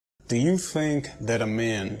Do you think that a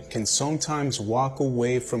man can sometimes walk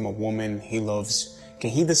away from a woman he loves?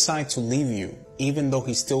 Can he decide to leave you even though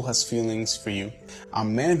he still has feelings for you? A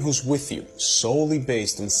man who's with you solely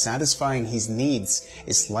based on satisfying his needs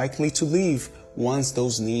is likely to leave once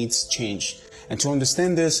those needs change. And to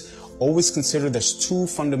understand this, always consider there's two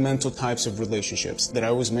fundamental types of relationships that I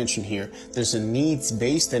always mention here. There's a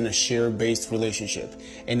needs-based and a share-based relationship.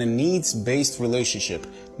 In a needs-based relationship,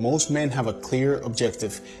 most men have a clear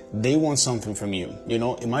objective. They want something from you. You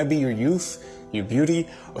know, it might be your youth, your beauty,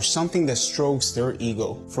 or something that strokes their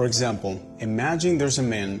ego. For example, imagine there's a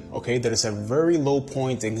man, that is at a very low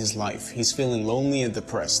point in his life. He's feeling lonely and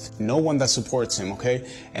depressed. No one that supports him,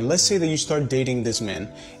 And let's say that you start dating this man,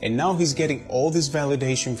 and now he's getting all this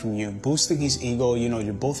validation from you, boosting his ego,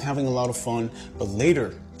 you're both having a lot of fun, but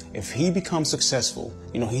later, if he becomes successful,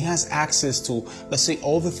 he has access to, let's say,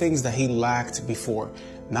 all the things that he lacked before.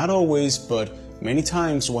 Not always, but many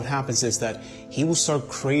times what happens is that he will start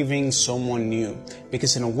craving someone new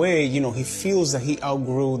because in a way, he feels that he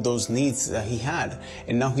outgrew those needs that he had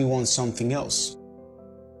and now he wants something else.